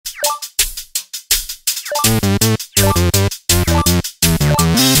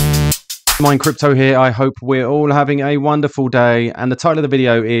Mind Crypto here. I hope we're all having a wonderful day, and the title of the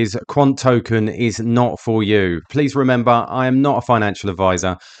video is Quant Token is not for you. Please remember, I am not a financial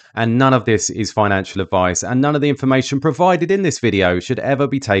advisor and none of this is financial advice, and none of the information provided in this video should ever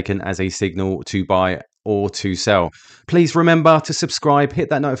be taken as a signal to buy or to sell. Please remember to subscribe, hit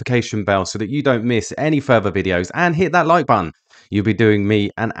that notification bell so that you don't miss any further videos, and hit that like button. You'll be doing me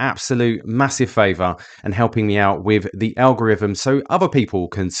an absolute massive favor and helping me out with the algorithm so other people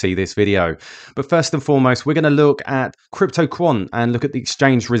can see this video. But first and foremost, we're going to look at crypto quant and look at the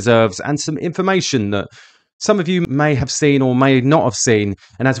exchange reserves and some information that some of you may have seen or may not have seen.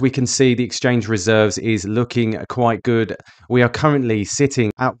 And as we can see, the exchange reserves is looking quite good. We are currently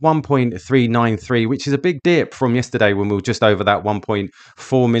sitting at 1.393, which is a big dip from yesterday when we were just over that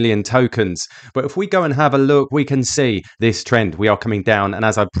 1.4 million tokens. But if we go and have a look, we can see this trend. We are coming down. And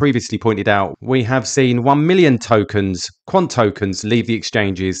as I previously pointed out, we have seen 1 million tokens, quant tokens, leave the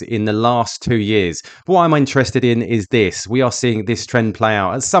exchanges in the last 2 years. What I'm interested in is this. We are seeing this trend play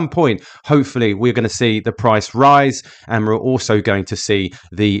out. At some point, hopefully, we're going to see the price rise, and we're also going to see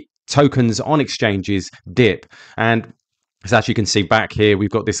the tokens on exchanges dip. And as you can see back here, we've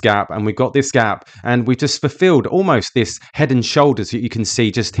got this gap and we've got this gap, and we just fulfilled almost this head and shoulders that you can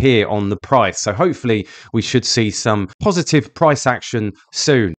see just here on the price. So hopefully we should see some positive price action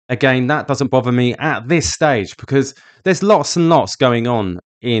soon. Again, that doesn't bother me at this stage because there's lots and lots going on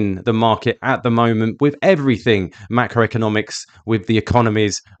in the market at the moment with everything macroeconomics, with the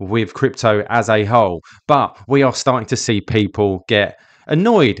economies, with crypto as a whole. But we are starting to see people get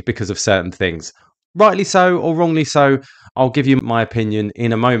annoyed because of certain things. Rightly so or wrongly so, I'll give you my opinion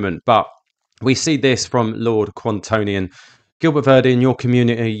in a moment. But we see this from Lord Quantonian. Gilbert Verdi, in your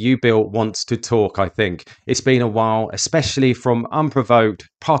community you built wants to talk, I think. It's been a while, especially from unprovoked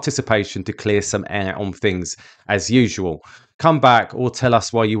participation, to clear some air on things as usual. Come back or tell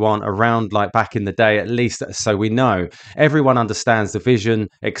us why you aren't around like back in the day, at least so we know. Everyone understands the vision,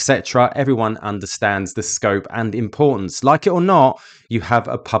 etc. Everyone understands the scope and importance. Like it or not, you have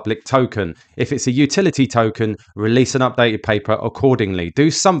a public token. If it's a utility token, release an updated paper accordingly. Do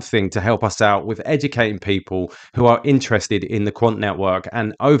something to help us out with educating people who are interested in the Quant Network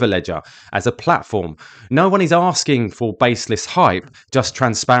and Overledger as a platform. No one is asking for baseless hype, just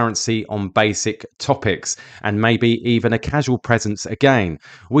transparency on basic topics, and maybe even a casual presence again.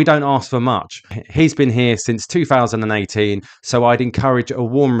 We don't ask for much. He's been here since 2018, so I'd encourage a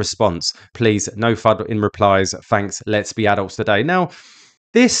warm response. Please, no FUD in replies. Thanks. Let's be adults today. Now,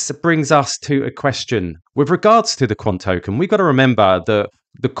 this brings us to a question. With regards to the Quant token, we've got to remember that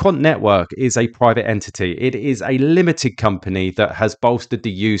the Quant Network is a private entity. It is a limited company that has bolstered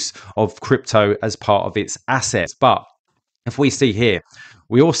the use of crypto as part of its assets. But if we see here,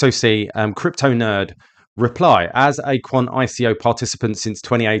 we also see Crypto Nerd reply, as a Quant ICO participant since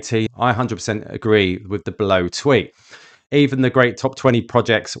 2018, I 100% agree with the below tweet. Even the great top 20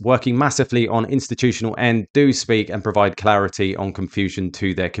 projects working massively on institutional end do speak and provide clarity on confusion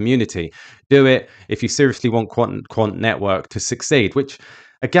to their community. Do it if you seriously want Quant Network to succeed, which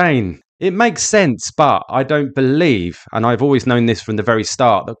again, it makes sense, but I don't believe, and I've always known this from the very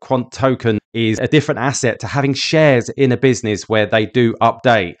start, that Quant token is a different asset to having shares in a business where they do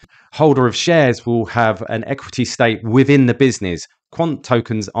update. Holder of shares will have an equity stake within the business. Quant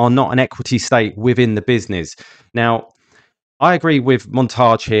tokens are not an equity stake within the business. Now, I agree with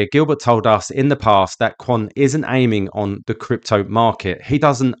Montage here. Gilbert told us in the past that Quant isn't aiming on the crypto market. He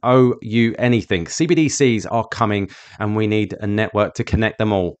doesn't owe you anything. CBDCs are coming and we need a network to connect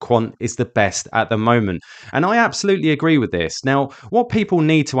them all. Quant is the best at the moment. And I absolutely agree with this. Now, what people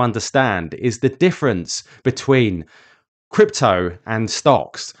need to understand is the difference between crypto and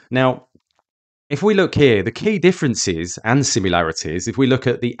stocks. Now, if we look here, the key differences and similarities, if we look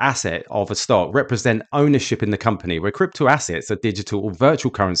at the asset of a stock, represent ownership in the company, where crypto assets are digital or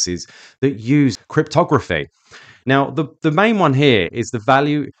virtual currencies that use cryptography. Now, the main one here is the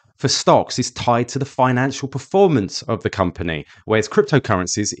value for stocks is tied to the financial performance of the company, whereas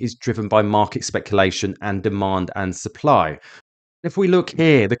cryptocurrencies is driven by market speculation and demand and supply. If we look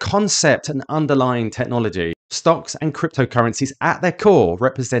here, the concept and underlying technology, stocks and cryptocurrencies at their core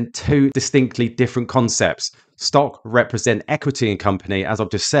represent two distinctly different concepts. Stock represent equity in company, as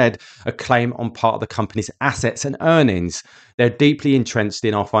I've just said, a claim on part of the company's assets and earnings. They're deeply entrenched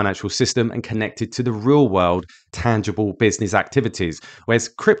in our financial system and connected to the real world, tangible business activities. Whereas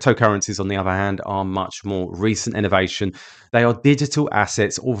cryptocurrencies, on the other hand, are much more recent innovation. They are digital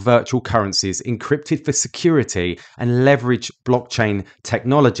assets or virtual currencies encrypted for security and leverage blockchain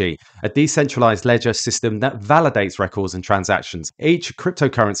technology, a decentralized ledger system that validates records and transactions. Each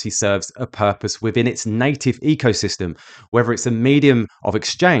cryptocurrency serves a purpose within its native ecosystem, whether it's a medium of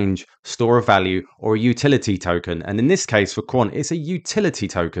exchange, store of value, or a utility token. And in this case, for Quant, it's a utility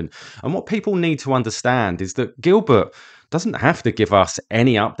token. And what people need to understand is that Gilbert doesn't have to give us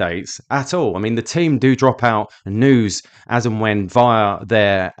any updates at all. I mean, the team do drop out news as and when via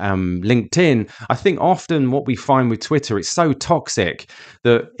their LinkedIn. I think often what we find with Twitter, it's so toxic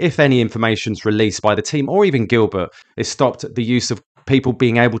that if any information's released by the team or even Gilbert, it's stopped the use of people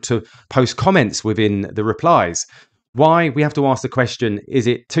being able to post comments within the replies. Why? We have to ask the question, is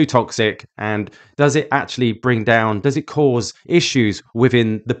it too toxic? And does it actually does it cause issues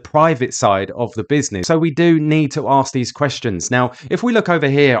within the private side of the business? So we do need to ask these questions. Now, if we look over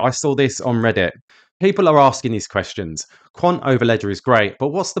here, I saw this on Reddit. People are asking these questions. Quant Overledger is great, but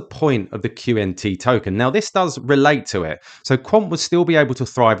what's the point of the QNT token? Now, this does relate to it. So Quant would still be able to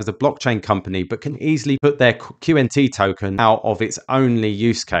thrive as a blockchain company, but can easily put their QNT token out of its only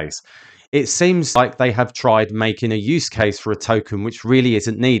use case. It seems like they have tried making a use case for a token which really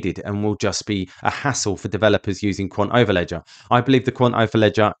isn't needed and will just be a hassle for developers using Quant Overledger. I believe the Quant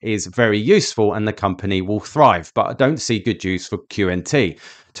Overledger is very useful and the company will thrive, but I don't see good use for QNT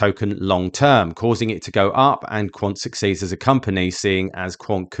token long term, causing it to go up and Quant succeeds as a company, seeing as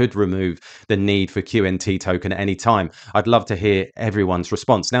Quant could remove the need for QNT token at any time. I'd love to hear everyone's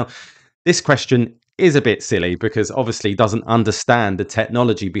response. Now, this question is a bit silly because obviously doesn't understand the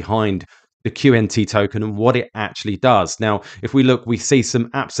technology behind the QNT token and what it actually does. Now, if we look, we see some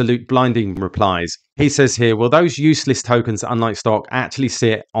absolute blinding replies. He says here, well, those useless tokens, unlike stock, actually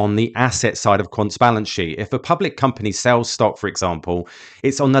sit on the asset side of Quant's balance sheet. If a public company sells stock, for example,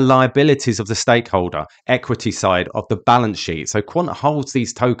 it's on the liabilities of the stakeholder, equity side of the balance sheet. So Quant holds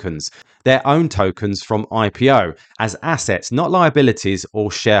these tokens, their own tokens from IPO, as assets, not liabilities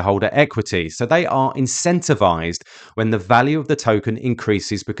or shareholder equity. So they are incentivized when the value of the token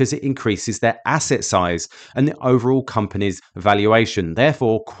increases because it increases their asset size and the overall company's valuation.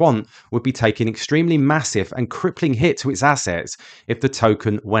 Therefore, Quant would be taking extremely massive and crippling hit to its assets if the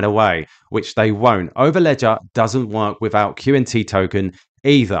token went away, which they won't. Overledger doesn't work without QNT token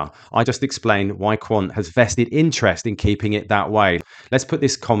either. I just explained why Quant has vested interest in keeping it that way. Let's put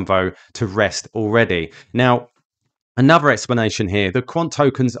this convo to rest already. Now, another explanation here, the Quant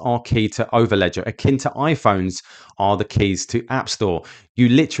tokens are key to Overledger, akin to iPhones are the keys to App Store. You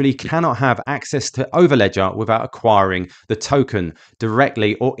literally cannot have access to Overledger without acquiring the token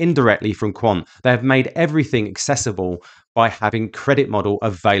directly or indirectly from Quant. They have made everything accessible by having credit model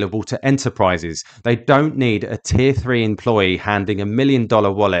available to enterprises. They don't need a tier 3 employee handing $1 million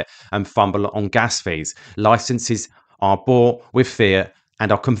wallet and fumble on gas fees. Licenses are bought with fiat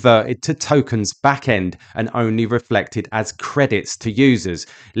and are converted to tokens back end and only reflected as credits to users.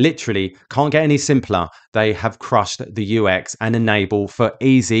 Literally, can't get any simpler. They have crushed the UX and enable for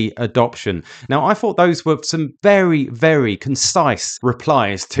easy adoption. Now, I thought those were some very, very concise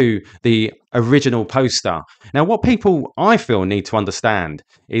replies to the original poster. Now, what people I feel need to understand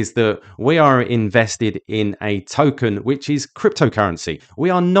is that we are invested in a token which is cryptocurrency. We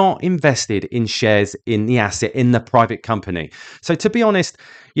are not invested in shares in the asset in the private company. So to be honest,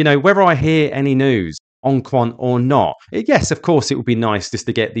 you know, whether I hear any news on Quant or not, yes, of course, it would be nice just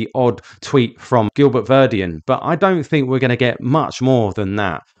to get the odd tweet from Gilbert Verdian, but I don't think we're going to get much more than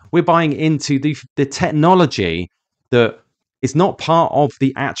that. We're buying into the technology that is not part of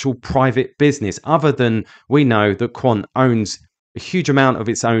the actual private business, other than we know that Quant owns a huge amount of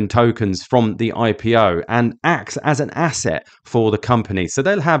its own tokens from the IPO and acts as an asset for the company. So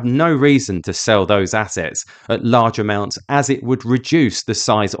they'll have no reason to sell those assets at large amounts, as it would reduce the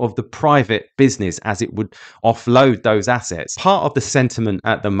size of the private business, as it would offload those assets. Part of the sentiment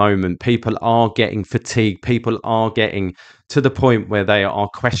at the moment, people are getting fatigued. People are getting to the point where they are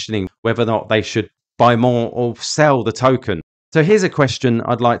questioning whether or not they should buy more or sell the token. So here's a question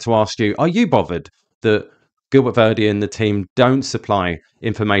I'd like to ask you. Are you bothered that Gilbert Verdi and the team don't supply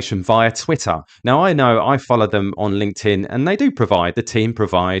information via Twitter? Now, I know I follow them on LinkedIn and they do provide, the team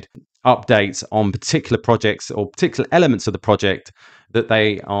provide updates on particular projects or particular elements of the project that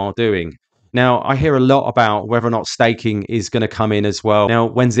they are doing. Now, I hear a lot about whether or not staking is going to come in as well. Now,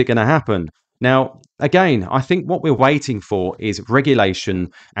 when's it going to happen? Now, again, I think what we're waiting for is regulation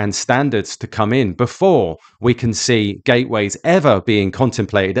and standards to come in before we can see gateways ever being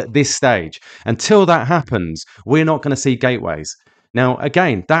contemplated at this stage. Until that happens, we're not going to see gateways. Now,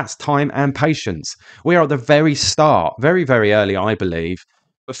 again, that's time and patience. We are at the very start, very, very early, I believe,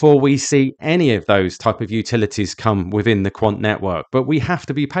 before we see any of those type of utilities come within the quant network. But we have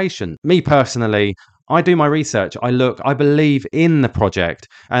to be patient. Me personally, I do my research. I look, I believe in the project,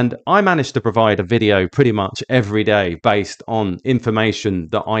 and I manage to provide a video pretty much every day based on information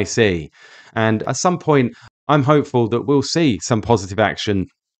that I see. And at some point, I'm hopeful that we'll see some positive action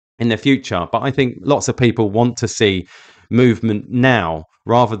in the future. But I think lots of people want to see movement now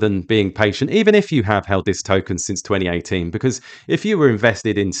rather than being patient, even if you have held this token since 2018. Because if you were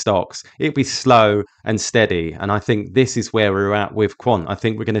invested in stocks, it'd be slow and steady. And I think this is where we're at with Quant. I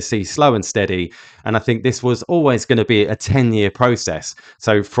think we're going to see slow and steady. And I think this was always going to be a 10-year process.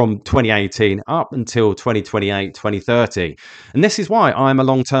 So from 2018 up until 2028, 2030. And this is why I'm a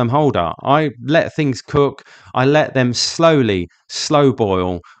long-term holder. I let things cook. I let them slowly slow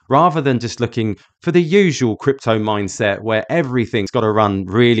boil rather than just looking for the usual crypto mindset where everything's got to run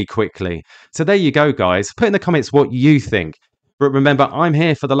really quickly. So there you go, guys. Put in the comments what you think. But remember, I'm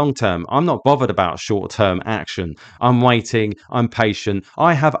here for the long term. I'm not bothered about short-term action. I'm waiting. I'm patient.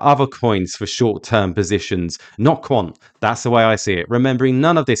 I have other coins for short-term positions, not quant. That's the way I see it. Remembering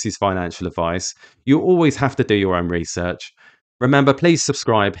none of this is financial advice. You always have to do your own research. Remember, please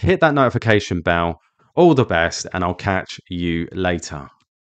subscribe, hit that notification bell. All the best, and I'll catch you later.